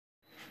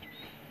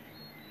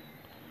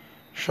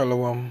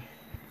Shalom.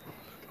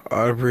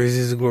 All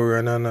praises, glory,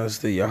 and honors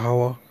to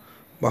Yahweh,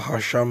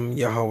 Bahasham,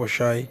 Yahweh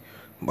Shai,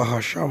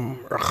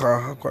 Bahasham,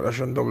 Racha,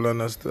 Kodasham, double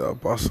honors to the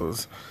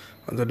apostles,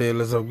 and to the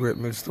elders of Great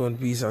Millstone,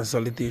 peace and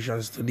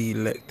salutations to the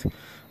elect.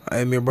 I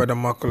am your brother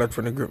Macaulay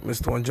from the Great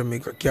Millstone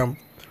Jamaica camp,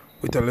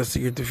 with a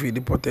lesson here to feed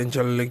the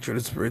potential elect through the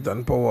spirit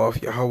and power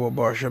of Yahweh,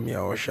 Bahasham,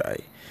 Yahweh Shai.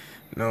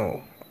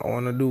 Now, I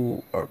want to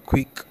do a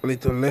quick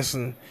little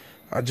lesson.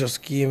 I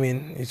just came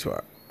in, it's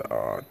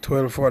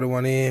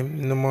 12:41 a.m.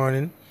 in the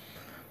morning,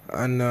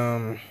 and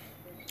I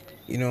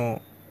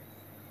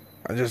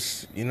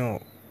just well,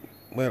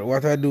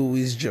 what I do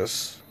is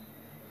just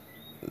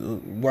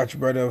watch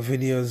brother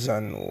videos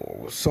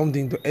and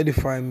something to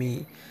edify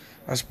me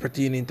as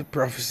pertaining to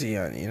prophecy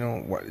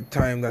and what the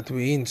time that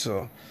we're in.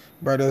 So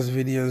brothers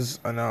videos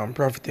and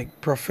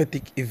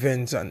prophetic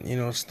events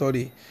and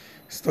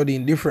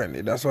studying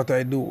differently. That's what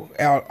I do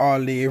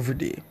all day, every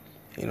day.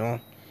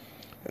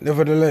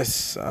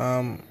 Nevertheless,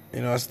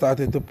 I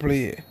started to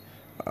play.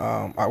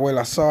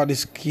 I saw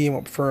this came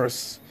up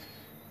first.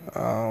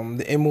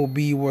 The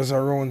Motb was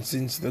around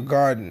since the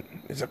garden.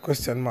 It's a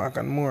question mark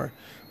and more.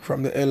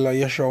 From the Ella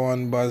Yeshua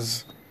and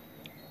Buzz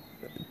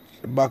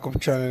backup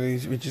channel,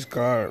 which is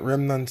called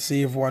Remnant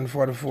Save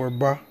 144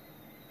 Ba.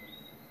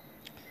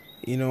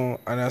 And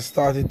I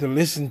started to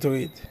listen to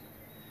it.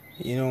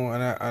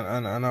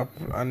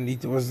 And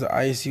it was the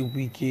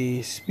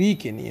Isupk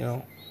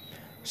speaking.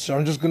 So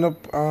I'm just gonna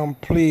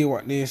play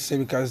what they say,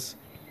 because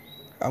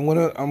I'm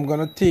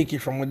gonna take it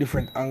from a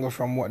different angle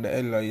from what the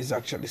Allah is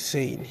actually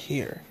saying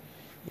here.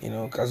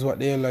 Because what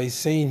the Allah is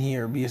saying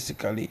here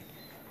basically,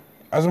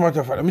 as a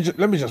matter of fact,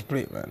 let me just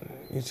play it, man.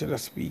 Instead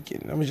of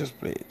speaking, let me just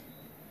play it.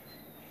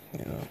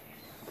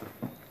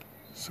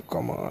 So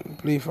come on,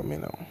 play for me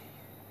now.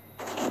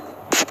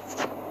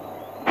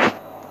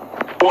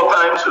 4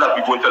 times so that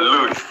we're going to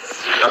learn,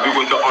 that we're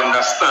going to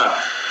understand.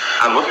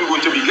 And what we're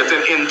going to be getting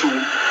into,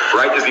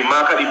 right, is the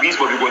mark of the beast,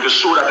 but we're going to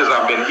show that as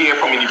I've been here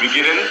from in the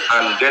beginning,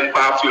 and then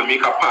perhaps we'll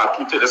make a part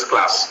 2 to this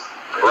class,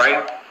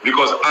 right?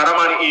 Because Adam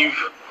and Eve,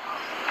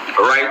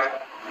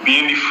 right,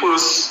 being the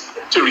first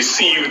to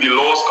receive the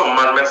laws,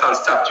 commandments, and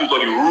statutes,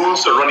 or the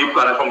rules to run the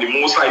planet from the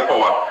Most High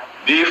Power,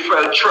 they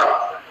fell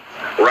trapped,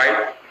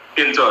 right,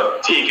 into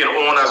taking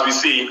on, as we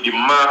say, the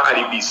mark of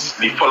the beast,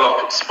 the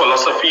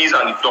philosophies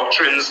and the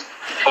doctrines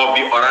of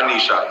the other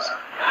nations.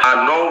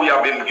 And now we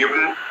have been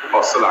given,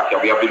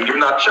 we have been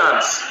given a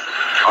chance,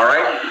 all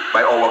right,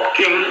 by our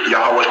King,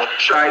 Yahweh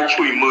Shai,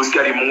 through the mercy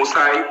of the Most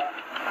High,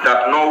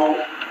 that now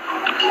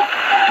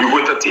we're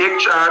going to take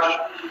charge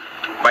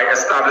by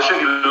establishing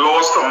the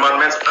laws,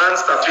 commandments, and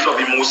statutes of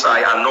the Most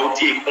High, and now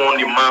take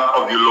on the mark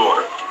of the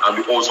Lord. And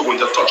we're also going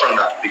to touch on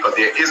that, because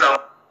there is a...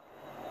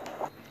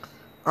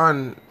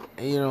 And,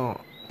 you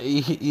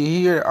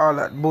hear all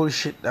that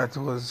bullshit that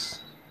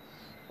was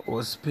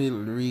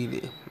spilled,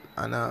 really.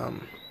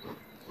 And,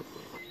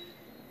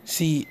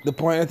 see, the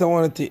point that I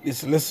want to take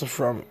this lesson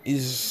from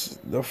is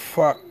the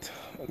fact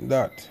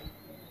that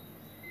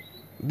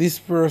this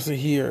person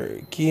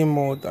here came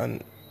out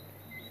and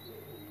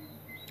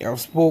have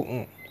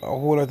spoken a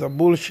whole lot of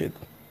bullshit,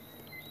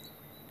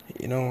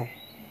 about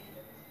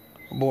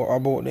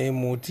the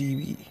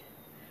Motb.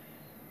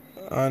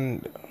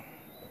 And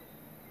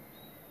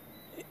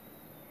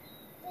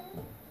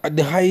at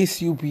the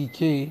highest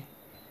UPK,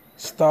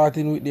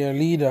 starting with their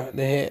leader,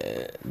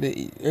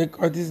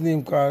 what is his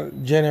name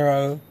called?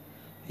 General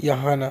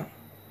Yohana.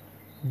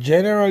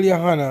 General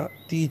Yohana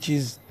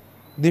teaches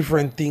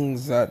different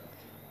things, that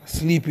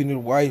sleeping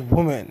with white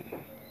women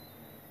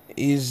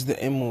is the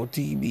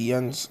Motb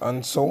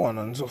and so on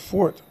and so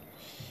forth.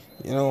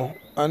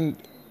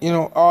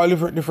 All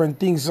different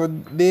things. So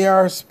they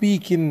are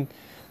speaking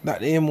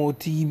that the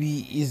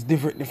Motb is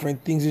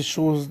different things. It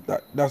shows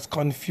that that's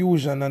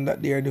confusion and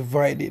that they are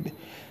divided.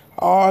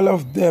 All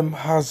of them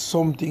has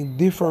something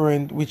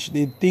different which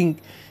they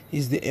think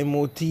is the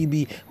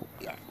Motb.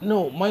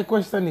 No, my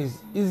question is,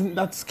 isn't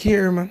that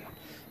scary, man?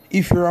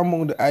 If you're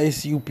among the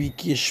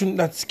Isupk, shouldn't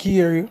that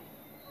scare you?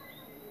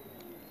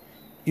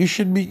 You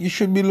should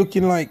be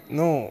looking like,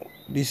 no,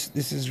 this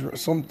is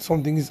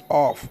something is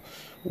off.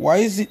 Why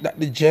is it that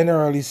the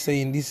general is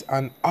saying this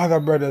and other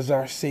brothers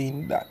are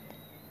saying that?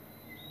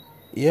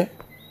 Yeah?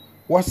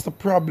 What's the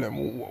problem?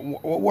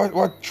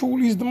 What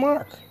truly is the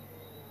mark?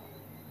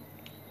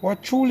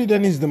 What truly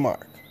then is the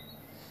mark?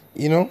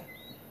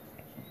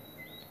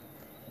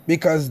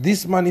 Because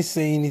this man is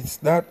saying it's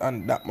that,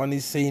 and that man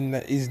is saying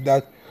that is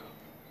that.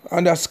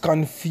 And that's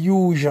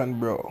confusion,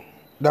 bro.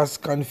 That's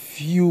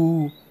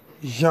confusion.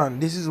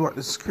 This is what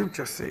the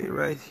scripture say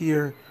right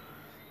here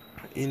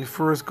in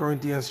 1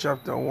 Corinthians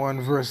chapter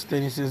 1 verse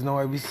 10. It says, "Now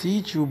I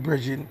beseech you,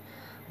 brethren,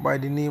 by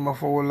the name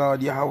of our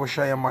Lord Yahweh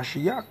Shai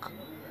Mashiach,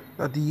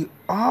 that ye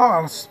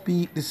all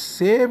speak the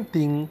same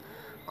thing,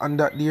 and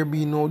that there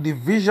be no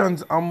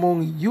divisions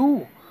among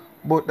you,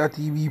 but that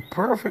ye be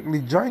perfectly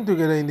joined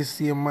together in the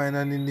same mind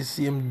and in the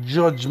same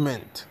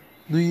judgment."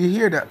 Do you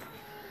hear that?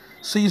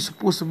 So you're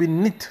supposed to be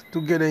knit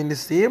together in the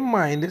same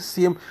mind, the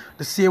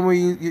same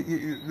way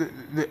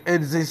the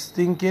heads is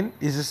thinking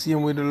is the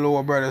same way the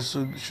lower brothers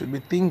should be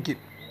thinking.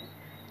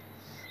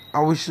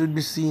 And we should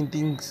be seeing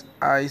things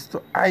eyes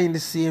to eye in the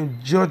same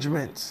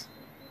judgments.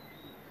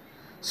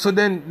 So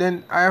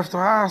then I have to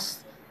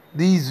ask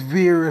these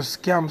various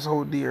camps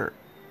out there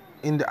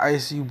in the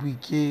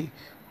Isupk,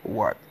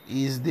 what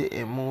is the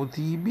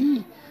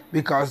Motb?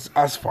 Because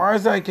as far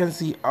as I can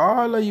see,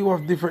 all of you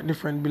have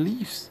different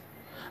beliefs.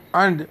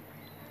 And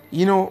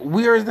you know,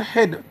 where is the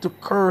head to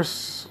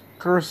curse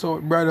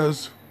out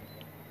brothers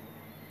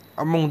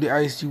among the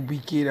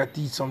Isupk that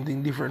teach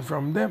something different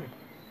from them?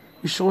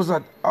 It shows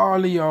that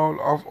all of y'all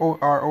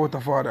are out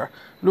of order.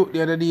 Look,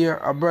 the other day,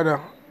 a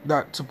brother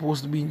that's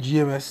supposed to be in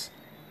GMS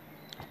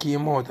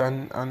came out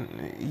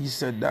and he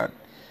said that,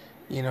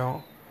 you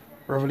know,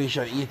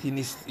 Revelation 18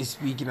 is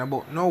speaking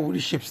about now the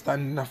ship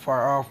standing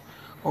afar off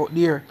out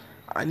there,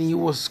 and he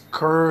was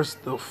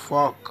cursed the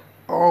fuck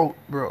out,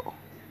 bro.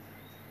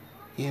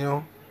 You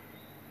know,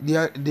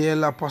 the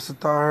El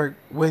Apostle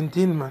went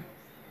in, man.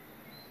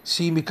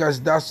 See,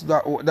 because that's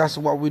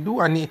what we do,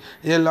 and the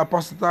El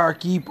Apostle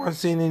keep on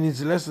saying in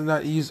his lesson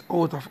that he's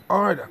out of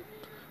order.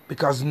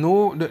 Because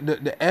no,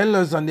 the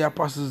elders and the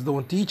apostles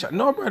don't teach it.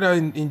 No brother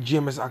in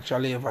James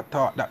actually ever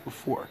taught that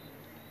before.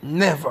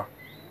 Never.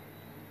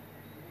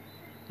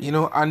 You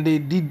know, and they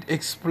did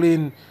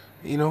explain,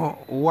 you know,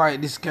 why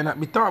this cannot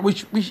be taught.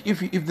 Which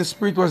if the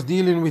Spirit was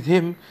dealing with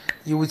him,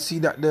 you would see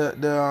that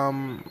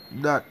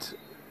that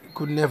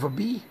could never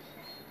be.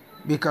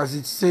 Because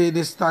it say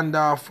they stand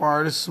there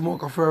for the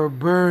smoke of her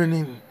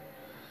burning,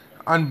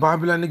 and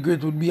Babylon the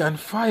Great would be on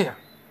fire.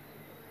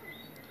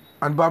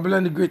 And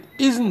Babylon the Great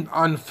isn't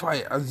on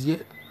fire as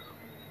yet.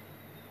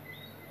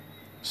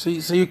 So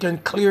you can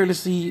clearly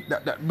see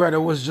that that brother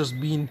was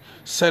just being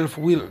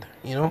self-willed,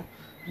 you know,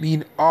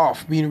 being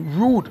off, being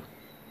rude,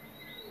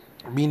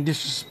 being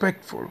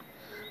disrespectful.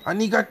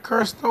 And he got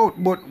cursed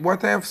out. But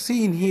what I have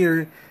seen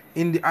here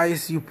in the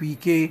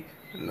Isupk,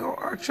 no,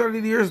 actually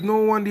there's no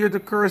one there to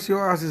curse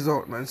your asses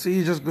out, man. So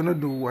you're just gonna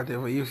do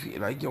whatever you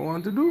feel like you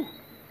want to do.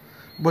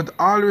 But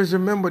always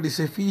remember this,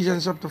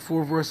 Ephesians chapter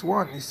 4 verse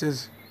 1. It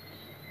says,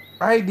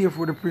 I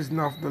therefore the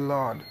prisoner of the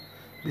Lord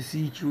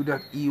beseech you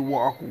that ye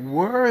walk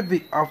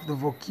worthy of the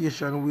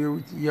vocation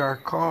wherewith ye are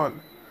called,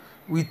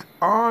 with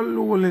all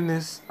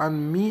lowliness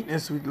and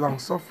meekness, with long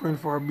suffering,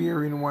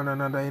 forbearing one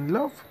another in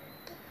love,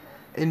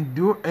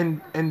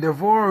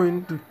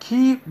 endeavoring to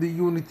keep the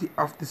unity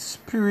of the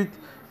Spirit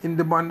in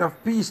the bond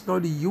of peace. Now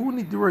the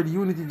word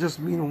unity just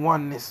means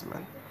oneness,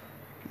 man.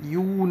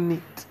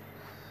 Unit,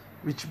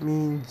 which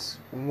means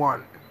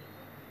one.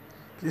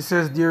 It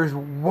says there's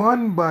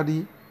one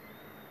body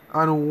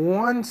and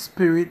one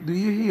spirit. Do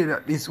you hear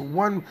that? It's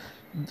one.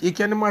 You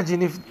can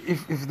imagine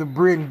if the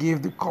brain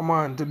gave the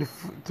command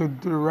to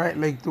the right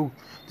leg to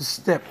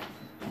step,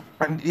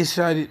 and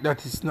decided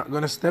that it's not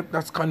gonna step.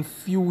 That's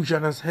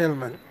confusion as hell,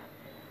 man.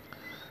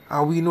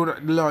 And we know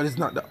that the Lord is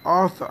not the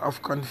author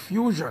of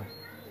confusion.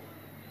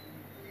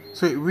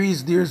 So it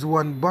reads, there's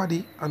one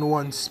body and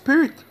one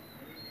spirit,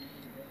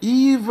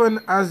 even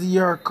as ye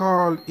are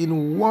called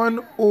in one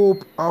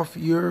hope of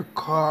your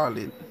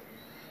calling.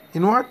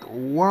 In what?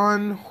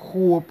 One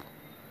hope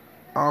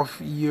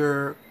of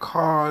your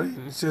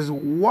calling. It says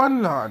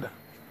one Lord,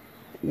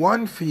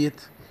 one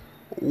faith,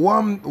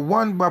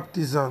 one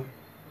baptism,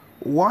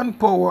 one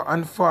power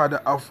and Father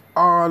of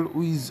all,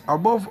 who is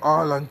above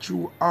all and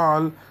through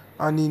all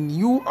and in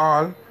you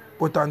all.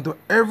 But unto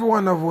every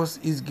one of us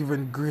is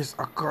given grace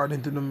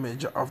according to the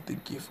measure of the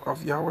gift of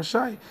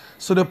Yahushua.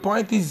 So the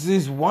point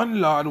is one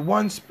Lord,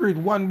 one Spirit,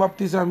 one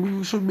baptism.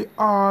 We should be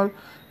all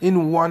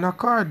in one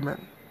accord,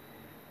 man.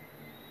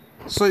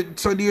 So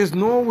there's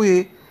no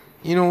way,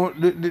 you know,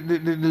 the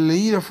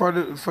leader for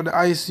the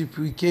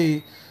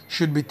Isupk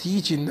should be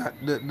teaching that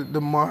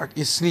the mark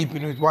is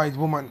sleeping with white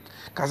woman.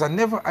 Cause I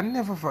never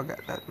forgot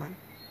that, man.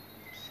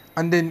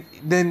 And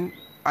then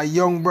a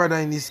young brother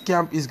in his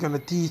camp is gonna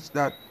teach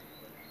that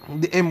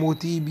the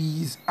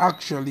Motb is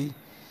actually,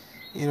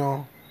 you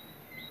know,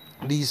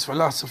 these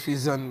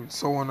philosophies and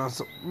so on and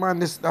so. Man,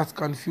 that's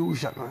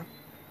confusion, man.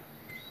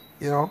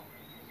 You know,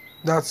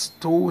 that's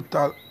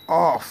total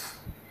off.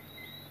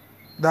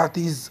 That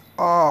is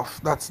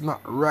off. That's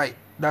not right.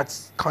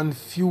 That's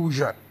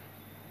confusion.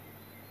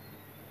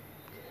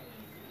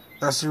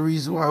 That's the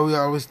reason why we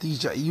always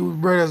teach that you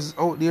brothers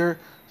out there,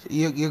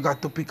 you got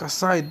to pick a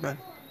side, man.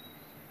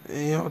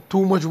 You know,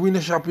 too much window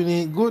shopping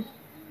ain't good.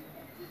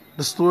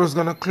 The store's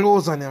gonna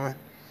close on you, man.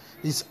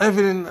 It's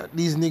evident that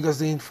these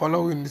niggas ain't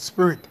following the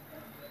Spirit,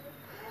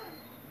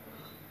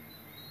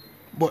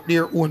 but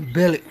their own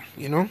belly,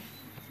 you know.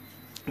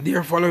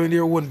 They're following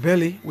their own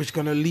belly, which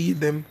gonna lead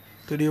them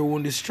to their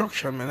own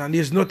destruction, man. And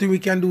there's nothing we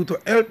can do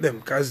to help them,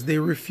 because they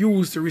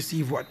refuse to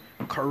receive what?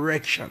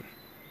 Correction.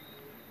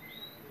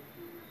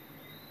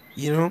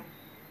 You know?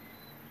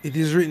 It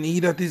is written, he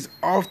that is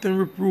often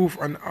reproved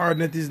and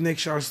hardeneth his neck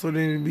shall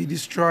suddenly be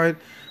destroyed,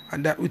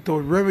 and that without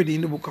remedy,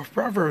 in the book of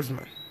Proverbs,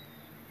 man.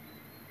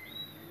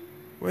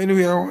 Well,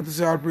 anyway, I want to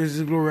say all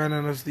praise, glory, and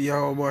honor to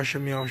Yahweh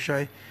Hashem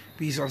Yahushai.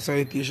 Peace and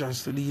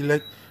salutations to the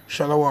elect.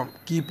 Shalom.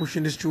 Keep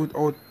pushing this truth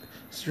out.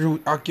 Truth,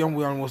 Akim,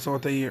 we almost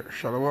out of here.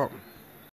 Shalom.